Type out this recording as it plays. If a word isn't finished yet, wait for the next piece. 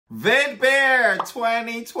VidBear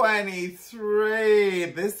 2023.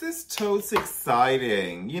 This is totes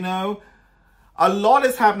exciting. You know, a lot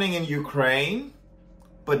is happening in Ukraine,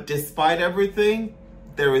 but despite everything,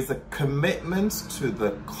 there is a commitment to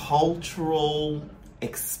the cultural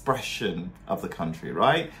expression of the country,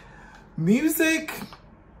 right? Music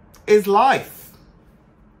is life,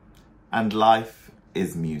 and life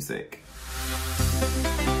is music.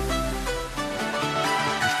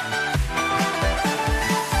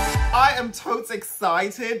 I am totes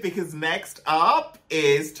excited because next up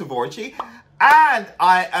is Tvorchi, and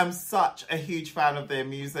I am such a huge fan of their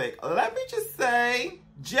music. Let me just say,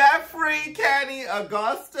 Jeffrey Kenny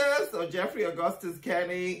Augustus, or Jeffrey Augustus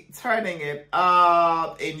Kenny, turning it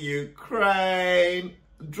up in Ukraine,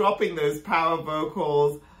 dropping those power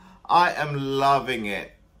vocals. I am loving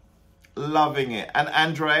it. Loving it. And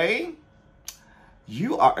Andre,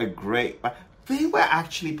 you are a great... They were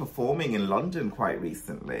actually performing in London quite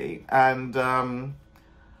recently. And,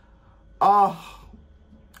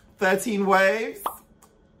 13 Waves,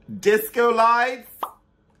 Disco Lights,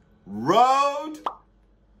 Road.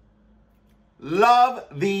 Love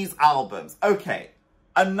these albums. Okay,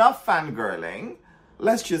 enough fangirling.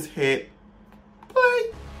 Let's just hit play.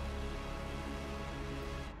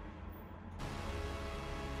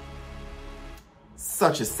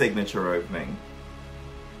 Such a signature opening.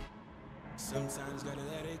 Sometimes gotta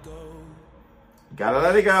let it go. Gotta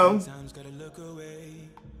let it go. Sometimes gotta look away.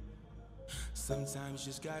 Sometimes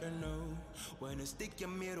just gotta know when to stick your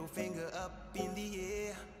middle finger up in the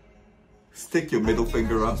air. Stick your middle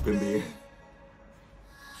finger up in the air.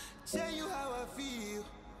 Tell you how I feel.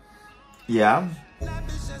 Yeah. Life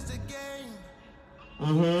is just a game.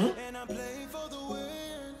 And I'm playing for the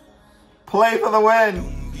win. Play for the win.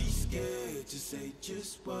 Don't be scared to say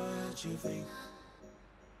just what you think.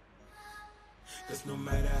 Cause no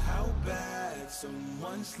matter how bad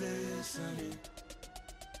someone's listening,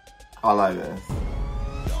 I like this.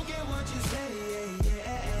 don't get what you say,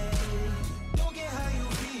 don't get how you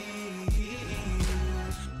feel.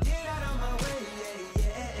 Get out of my way,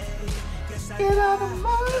 Cause I Get out of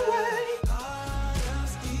my way. heart of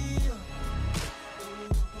steel.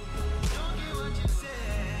 Don't get what you say.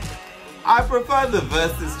 I prefer the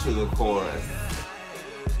verses to the chorus.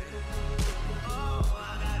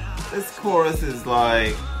 This chorus is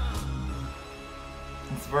like,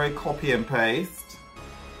 it's very copy and paste.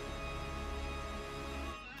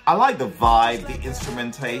 I like the vibe, the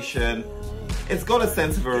instrumentation. It's got a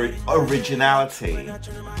sense of originality,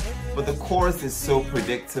 but the chorus is so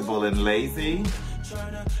predictable and lazy.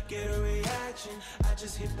 Tryna get a reaction, I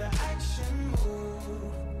just hit the action move.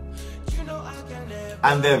 You know I can never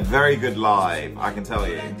And they're very good live, I can tell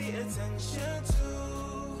you. the attention to.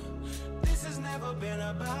 This has never been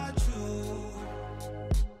about you.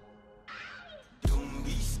 Don't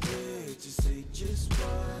be scared to say just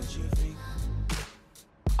what you think.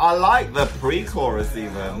 I like the pre-chorus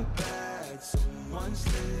even. Bad someone's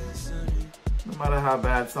listening. No matter how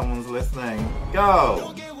bad someone's listening. Go!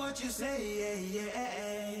 Don't get what you say,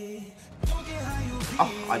 don't get how you feel.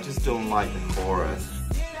 Oh, I just don't like the chorus.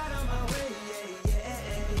 Get out of my way,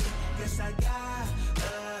 Guess I got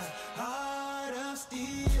a heart of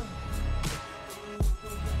steel.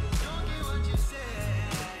 Don't get what you say,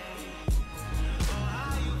 or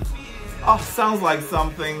how you feel. Oh, sounds like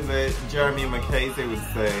something that Jeremy McKaysey would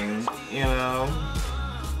sing, you know?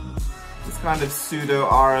 This kind of pseudo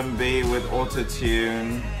R&B with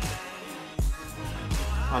auto-tune.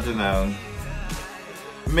 I don't know.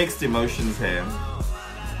 Mixed emotions here.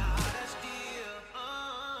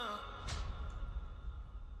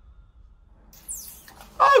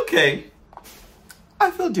 Okay.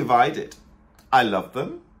 I feel divided. I love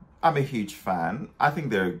them. I'm a huge fan. I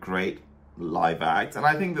think they're a great live act, and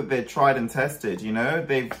I think that they're tried and tested. You know,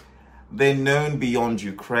 they're known beyond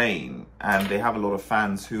Ukraine, and they have a lot of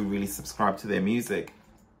fans who really subscribe to their music.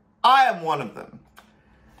 I am one of them.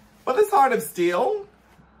 But this Heart of Steel,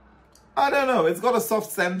 I don't know, it's got a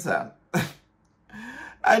soft center.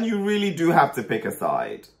 And you really do have to pick a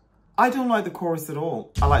side. I don't like the chorus at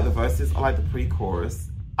all. I like the verses, I like the pre-chorus.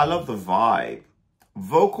 I love the vibe.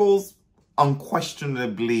 Vocals,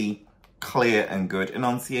 unquestionably clear and good.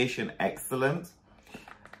 Enunciation, excellent.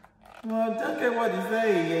 Well, don't get what you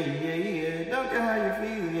say, don't get how you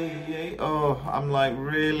feel, Oh, I'm like,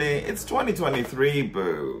 really? It's 2023,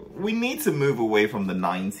 boo. We need to move away from the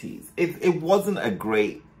 90s. It wasn't a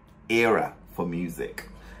great era for music.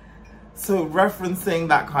 So referencing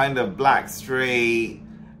that kind of Blackstreet,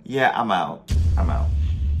 yeah, I'm out.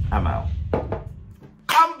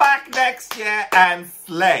 Come back next year and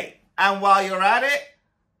slay. And while you're at it,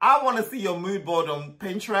 I want to see your mood board on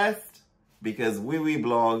Pinterest. because Wee Wee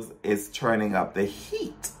Blogs is turning up the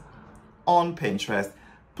heat on Pinterest.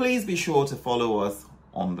 Please be sure to follow us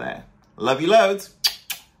on there. Love you loads.